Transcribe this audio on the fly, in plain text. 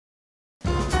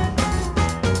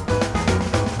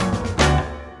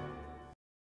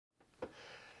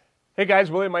Hey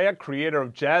guys, William Mayette, creator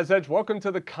of Jazz Edge. Welcome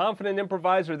to the Confident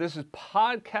Improviser. This is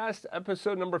podcast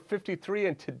episode number 53,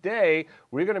 and today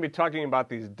we're going to be talking about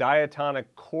these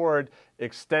diatonic chord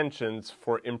extensions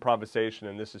for improvisation,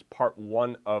 and this is part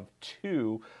one of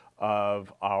two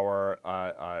of our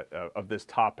of this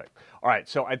topic. All right,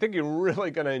 so I think you're really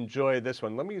going to enjoy this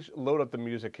one. Let me load up the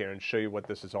music here and show you what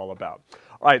this is all about.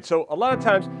 All right, so a lot of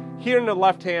times here in the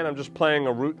left hand, I'm just playing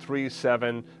a root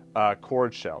 3/7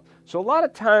 chord shell. So a lot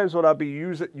of times what I'll be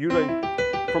using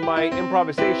for my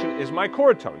improvisation is my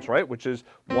chord tones, right? Which is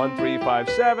 1, 3, 5,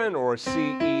 7 or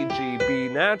C, E, G, B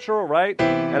natural, right?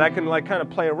 And I can like kind of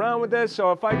play around with this.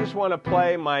 So if I just want to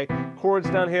play my chords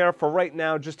down here for right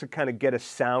now, just to kind of get a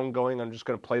sound going, I'm just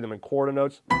going to play them in quarter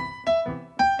notes.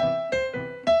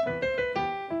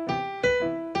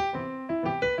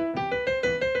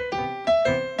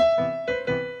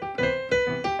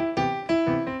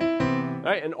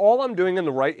 Right, and all I'm doing in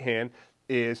the right hand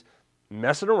is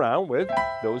messing around with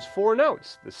those four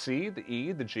notes, the C, the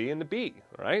E, the G, and the B,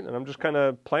 right? And I'm just kind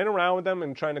of playing around with them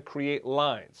and trying to create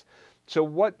lines. So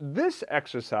what this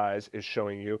exercise is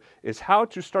showing you is how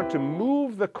to start to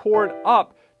move the chord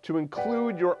up to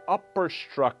include your upper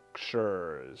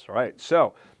structures, right?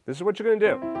 So this is what you're going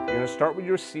to do. You're going to start with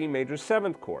your C major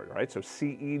 7th chord, right? So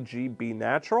C, E, G, B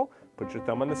natural, put your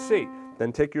thumb on the C.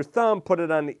 Then take your thumb, put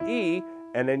it on the E,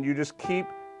 and then you just keep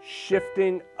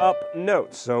shifting up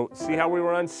notes. So see how we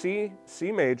were on C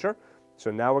major.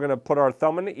 So now we're going to put our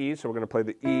thumb on the E. So we're going to play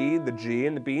the E, the G,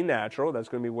 and the B natural. That's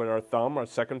going to be with our thumb, our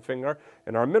second finger,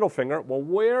 and our middle finger. Well,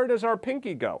 where does our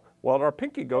pinky go? Well, our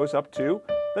pinky goes up to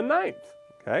the 9th,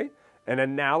 okay? And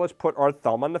then now let's put our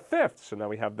thumb on the 5th. So now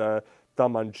we have the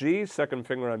thumb on G, second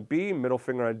finger on B, middle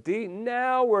finger on D.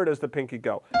 Now where does the pinky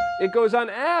go? It goes on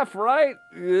F, right?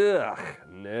 Ugh,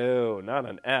 no, not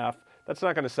on F. That's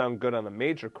not going to sound good on the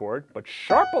major chord, but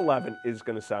sharp 11 is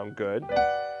going to sound good.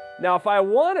 Now, if I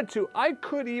wanted to, I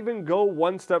could even go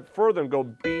one step further and go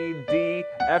B, D,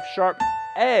 F sharp,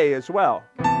 A as well.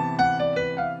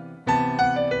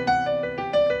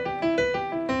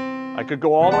 I could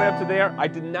go all the way up to there. I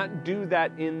did not do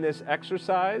that in this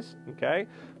exercise, okay?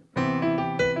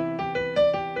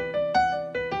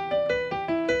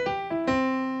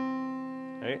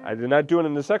 I did not do it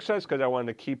in this exercise because I wanted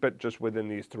to keep it just within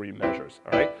these three measures,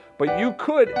 all right? But you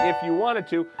could, if you wanted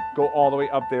to, go all the way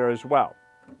up there as well.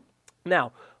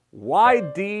 Now, why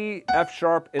D, F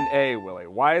sharp, and A, Willie?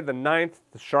 Why the 9th,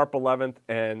 the sharp 11th,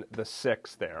 and the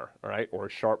 6th there, all right? Or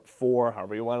sharp 4,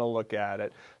 however you want to look at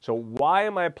it. So why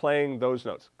am I playing those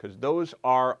notes? Because those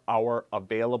are our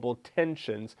available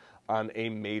tensions on a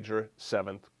major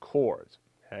 7th chord.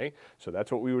 Okay, so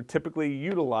that's what we would typically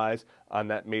utilize on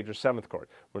that major 7th chord.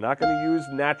 We're not going to use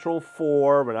natural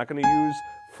 4. We're not going to use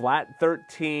flat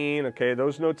 13. Okay,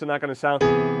 those notes are not going to sound.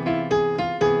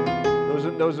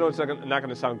 Those notes are not going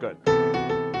to sound good.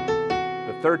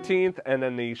 The 13th and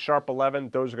then the sharp 11,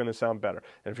 those are going to sound better.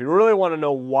 And if you really want to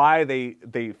know why they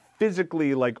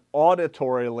physically, like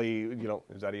auditorily,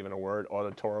 is that even a word?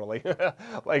 Auditorily,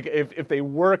 like if they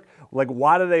work, like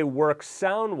why do they work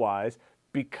sound-wise?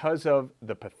 Because of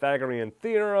the Pythagorean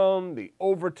theorem, the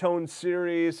overtone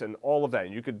series, and all of that.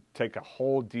 And you could take a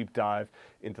whole deep dive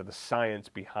into the science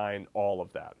behind all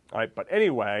of that. All right, but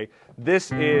anyway,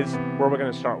 this is where we're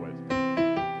going to start with.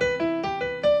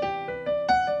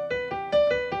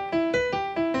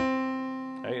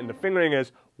 Okay, and the fingering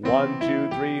is 1, 2,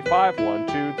 3, 5, 1,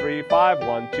 2, 3, 5,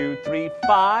 1, 2, 3,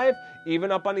 5.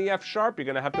 Even up on the F sharp, you're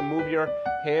going to have to move your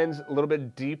hands a little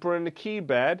bit deeper in the key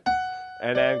bed.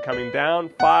 And then coming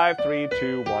down, 5, 3,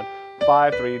 2, 1,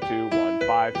 5, 3, 2, 1,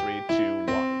 5, 3, 2,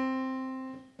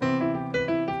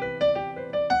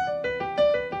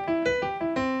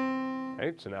 1.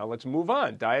 Okay, so now let's move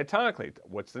on diatonically.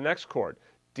 What's the next chord?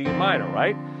 D minor,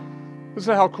 right?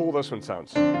 Listen to how cool this one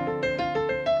sounds.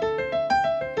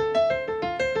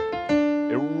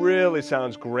 It really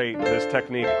sounds great, this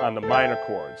technique on the minor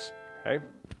chords, okay?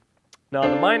 Now,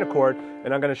 on the minor chord,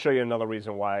 and I'm going to show you another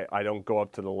reason why I don't go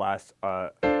up to the last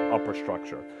upper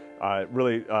structure. It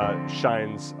really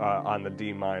shines on the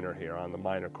D minor here, on the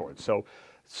minor chord. So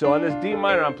on this D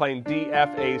minor, I'm playing D,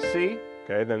 F, A, C.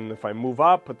 Okay, then if I move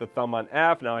up, put the thumb on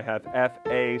F, now I have F,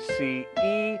 A, C,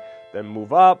 E. Then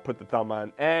move up, put the thumb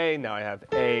on A, now I have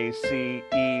A, C,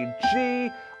 E, G.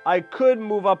 I could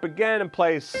move up again and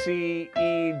play C,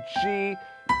 E, G,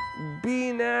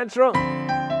 B natural.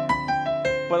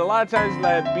 But a lot of times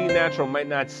that B natural might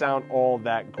not sound all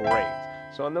that great.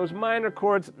 So on those minor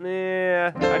chords,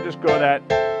 I just go that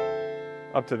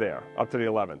up to there, up to the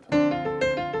 11th.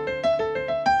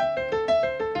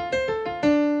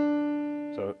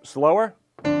 So slower.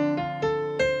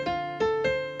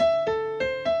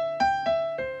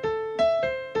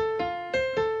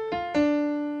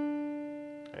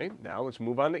 let's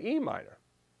move on to E minor.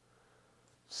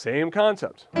 Same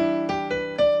concept.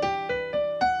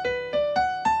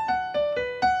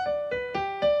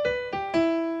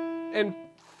 And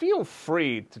feel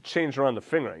free to change around the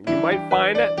fingering. You might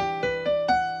find it.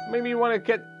 Maybe you want to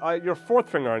get your fourth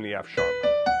finger on the F sharp.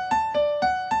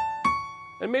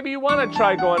 And maybe you want to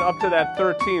try going up to that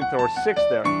 13th or 6th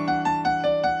there.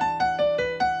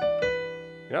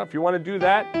 Yeah, if you want to do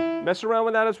that, mess around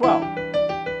with that as well.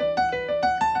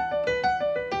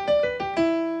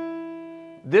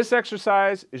 This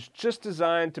exercise is just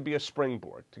designed to be a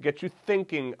springboard, to get you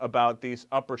thinking about these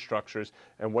upper structures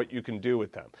and what you can do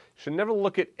with them. You should never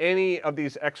look at any of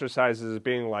these exercises as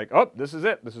being like, oh, this is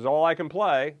it, this is all I can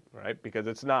play, right? Because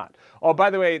it's not. Oh, by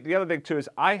the way, the other thing too is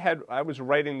I was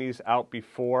writing these out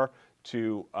before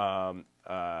to, I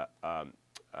don't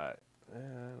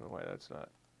know why that's not.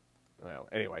 Well,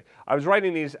 anyway, I was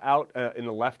writing these out in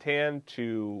the left hand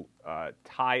to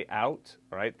tie out,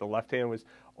 right? The left hand was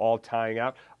all tying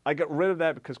out. I got rid of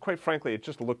that because, quite frankly, it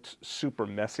just looked super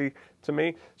messy to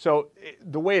me. So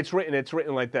the way it's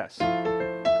written like this.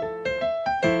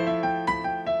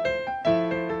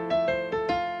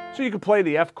 So you could play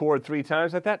the F chord 3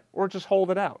 times like that, or just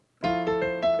hold it out.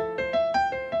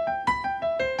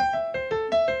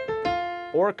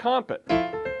 Or comp it.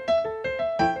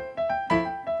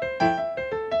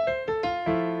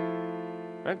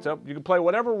 Right, so you can play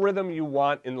whatever rhythm you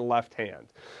want in the left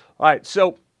hand. All right,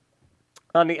 so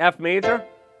on the F major,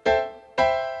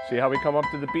 see how we come up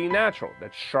to the B natural.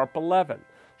 That's sharp 11.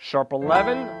 Sharp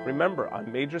 11, remember, on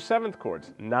major 7th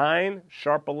chords, 9,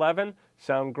 sharp 11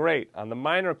 sound great. On the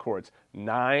minor chords,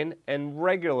 9 and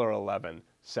regular 11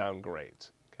 sound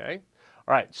great. Okay?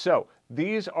 All right, so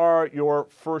these are your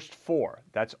first 4.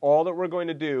 That's all that we're going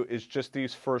to do is just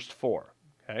these first 4.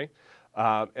 Okay?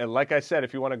 And like I said,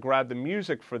 if you want to grab the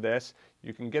music for this,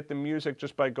 you can get the music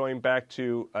just by going back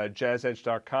to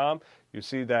jazzedge.com. You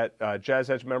see that Jazz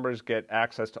Edge members get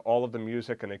access to all of the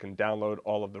music and they can download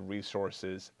all of the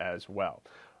resources as well.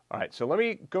 All right, so let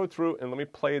me go through and let me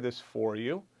play this for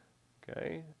you.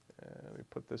 Okay, let me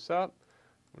put this up.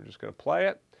 We're just going to play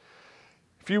it.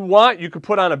 If you want, you could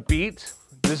put on a beat.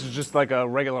 This is just like a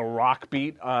regular rock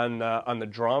beat on the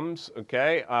drums,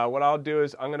 okay? What I'll do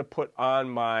is I'm going to put on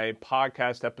my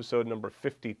podcast episode number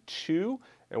 52,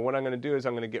 and what I'm going to do is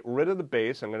I'm going to get rid of the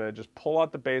bass. I'm going to just pull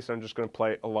out the bass, and I'm just going to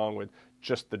play along with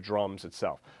just the drums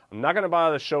itself. I'm not going to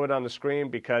bother to show it on the screen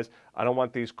because I don't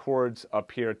want these chords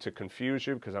up here to confuse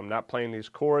you because I'm not playing these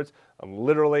chords. I'm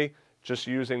literally just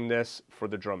using this for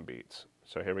the drum beats.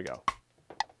 So here we go.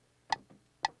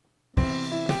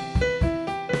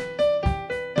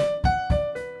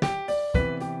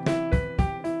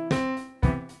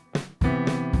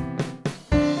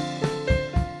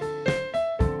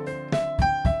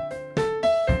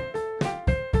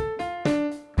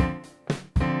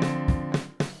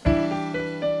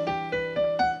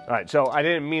 All right, so I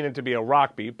didn't mean it to be a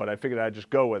rock beat, but I figured I'd just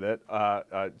go with it,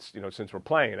 since we're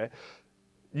playing it.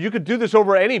 You could do this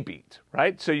over any beat,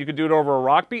 right? So you could do it over a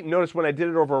rock beat. Notice when I did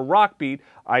it over a rock beat,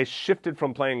 I shifted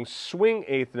from playing swing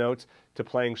eighth notes to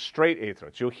playing straight eighth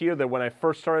notes. You'll hear that when I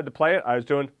first started to play it, I was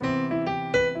doing,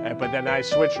 but then I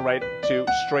switched right to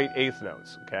straight eighth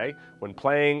notes, okay? When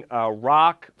playing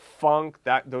rock, funk,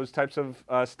 those types of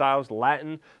styles,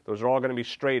 Latin, those are all going to be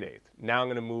straight eighth. Now I'm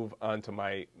going to move on to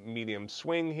my medium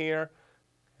swing here,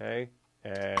 okay?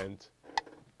 And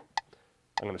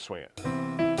I'm going to swing it.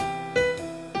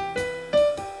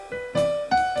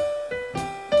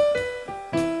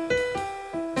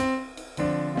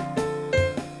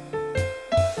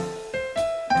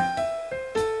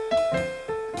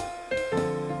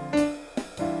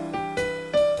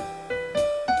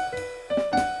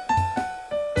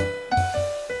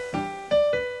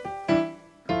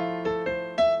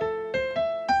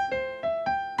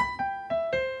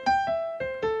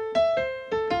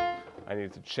 I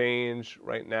need to change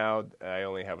right now. I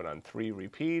only have it on 3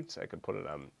 repeats. I could put it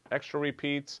on extra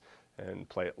repeats and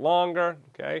play it longer.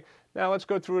 Okay. Now let's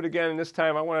go through it again. And this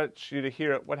time I want you to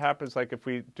hear what happens like if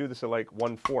we do this at like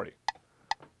 140.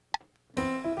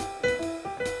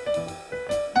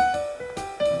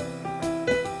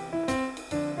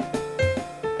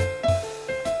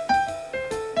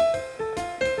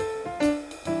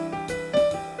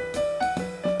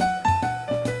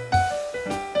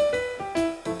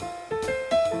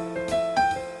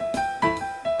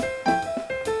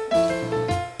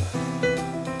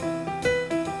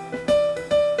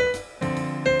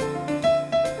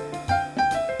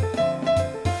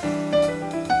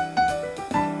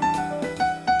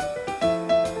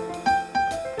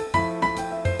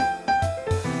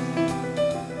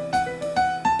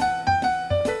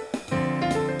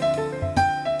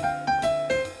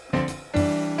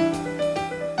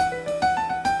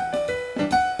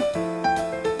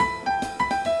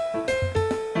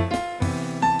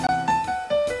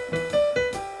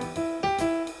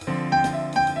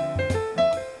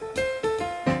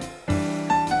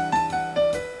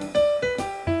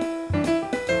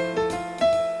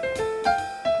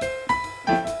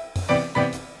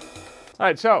 All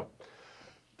right, so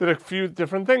did a few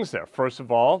different things there. First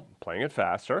of all, playing it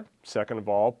faster. Second of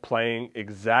all, playing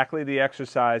exactly the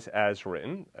exercise as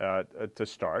written to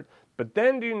start. But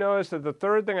then do you notice that the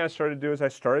third thing I started to do is I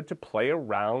started to play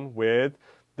around with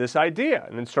this idea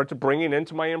and then start to bring it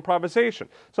into my improvisation.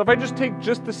 So if I just take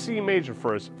just the C major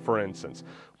for instance,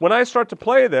 when I start to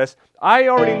play this, I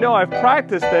already know I've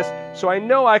practiced this, so I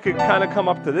know I could kind of come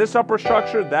up to this upper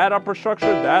structure, that upper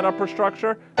structure, that upper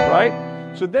structure, right?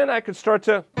 So then I could start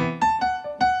to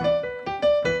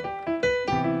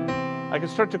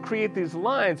create these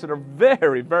lines that are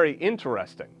very, very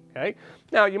interesting, okay?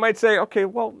 Now, you might say, okay,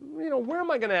 well, where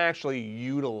am I going to actually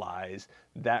utilize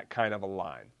that kind of a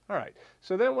line? All right,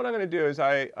 so then what I'm going to do is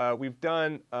we've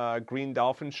done Green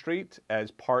Dolphin Street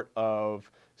as part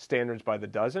of Standards by the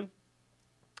Dozen.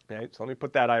 Okay, so let me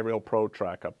put that iReal Pro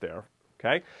track up there,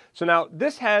 okay? So now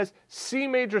this has C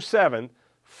major 7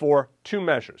 for 2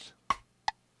 measures.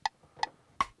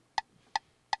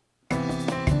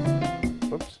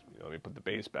 Oops. Let me put the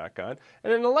bass back on.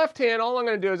 And in the left hand, all I'm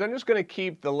going to do is I'm just going to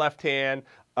keep the left hand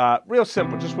real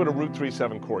simple, just with a root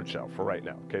 3/7 chord shell for right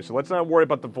now. Okay, so let's not worry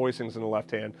about the voicings in the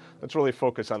left hand. Let's really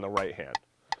focus on the right hand.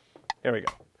 Here we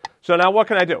go. So now what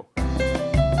can I do?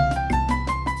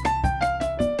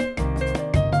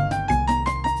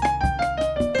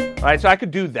 All right, so I could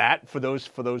do that for those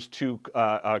 2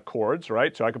 chords,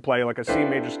 right? So I could play like a C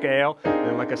major scale and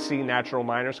then like a C natural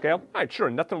minor scale. All right,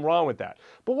 sure, nothing wrong with that.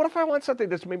 But what if I want something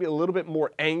that's maybe a little bit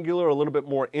more angular, a little bit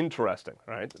more interesting?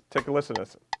 All right, take a listen to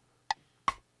this.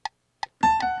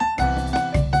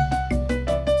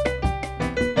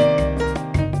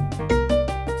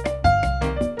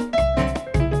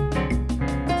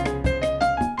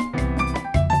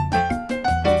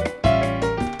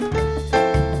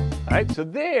 So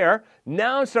there,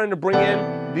 now I'm starting to bring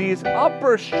in these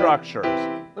upper structures.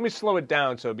 Let me slow it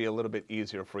down so it'll be a little bit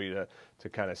easier for you to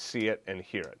kind of see it and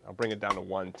hear it. I'll bring it down to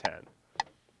 110.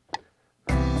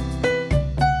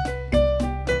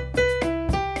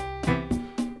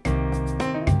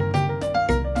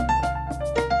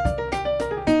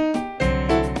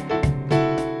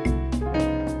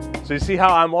 So you see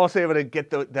how I'm also able to get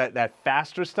that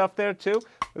faster stuff there too?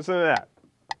 Listen to that.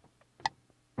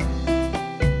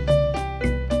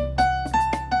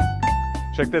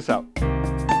 Check this out.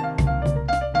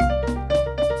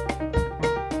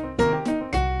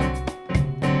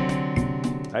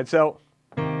 All right, so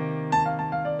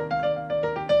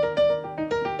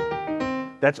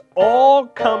that's all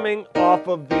coming off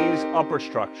of these upper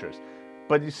structures.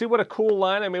 But you see what a cool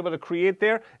line I'm able to create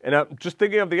there? And I'm just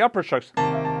thinking of the upper structures.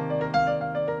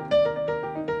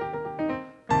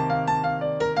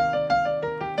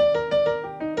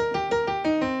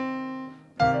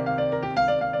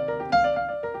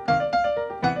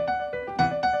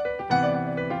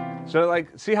 So like,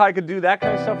 see how I could do that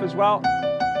kind of stuff as well?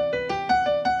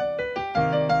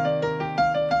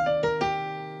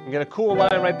 You get a cool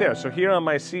line right there. So here on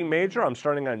my C major, I'm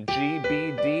starting on G,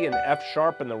 B, D, and F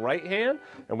sharp in the right hand.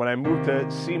 And when I move to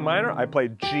C minor, I play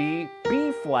G,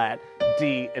 B flat,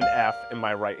 D, and F in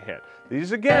my right hand.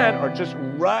 These again are just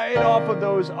right off of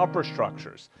those upper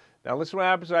structures. Now listen what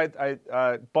happens.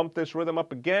 I bump this rhythm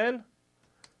up again.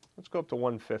 Let's go up to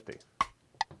 150.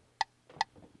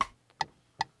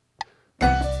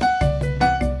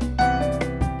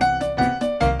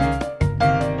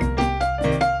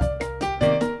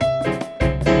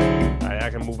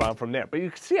 From there. But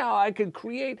you see how I could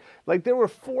create, like there were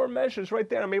 4 measures right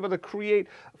there. I'm able to create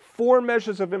 4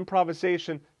 measures of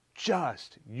improvisation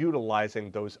just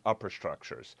utilizing those upper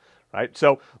structures, right?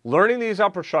 So learning these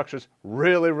upper structures,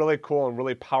 really, really cool and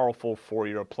really powerful for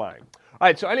your playing. All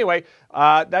right, so anyway,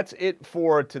 that's it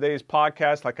for today's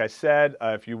podcast. Like I said,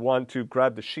 if you want to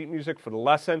grab the sheet music for the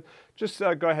lesson, just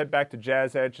go ahead back to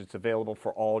Jazz Edge. It's available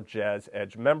for all Jazz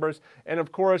Edge members. And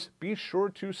of course, be sure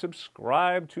to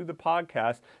subscribe to the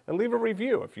podcast and leave a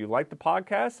review. If you like the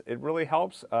podcast, it really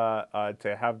helps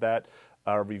to have that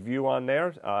review on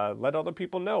there. Let other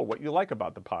people know what you like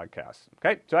about the podcast.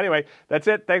 Okay, so anyway, that's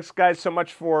it. Thanks, guys, so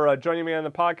much for joining me on the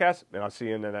podcast, and I'll see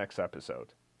you in the next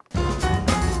episode.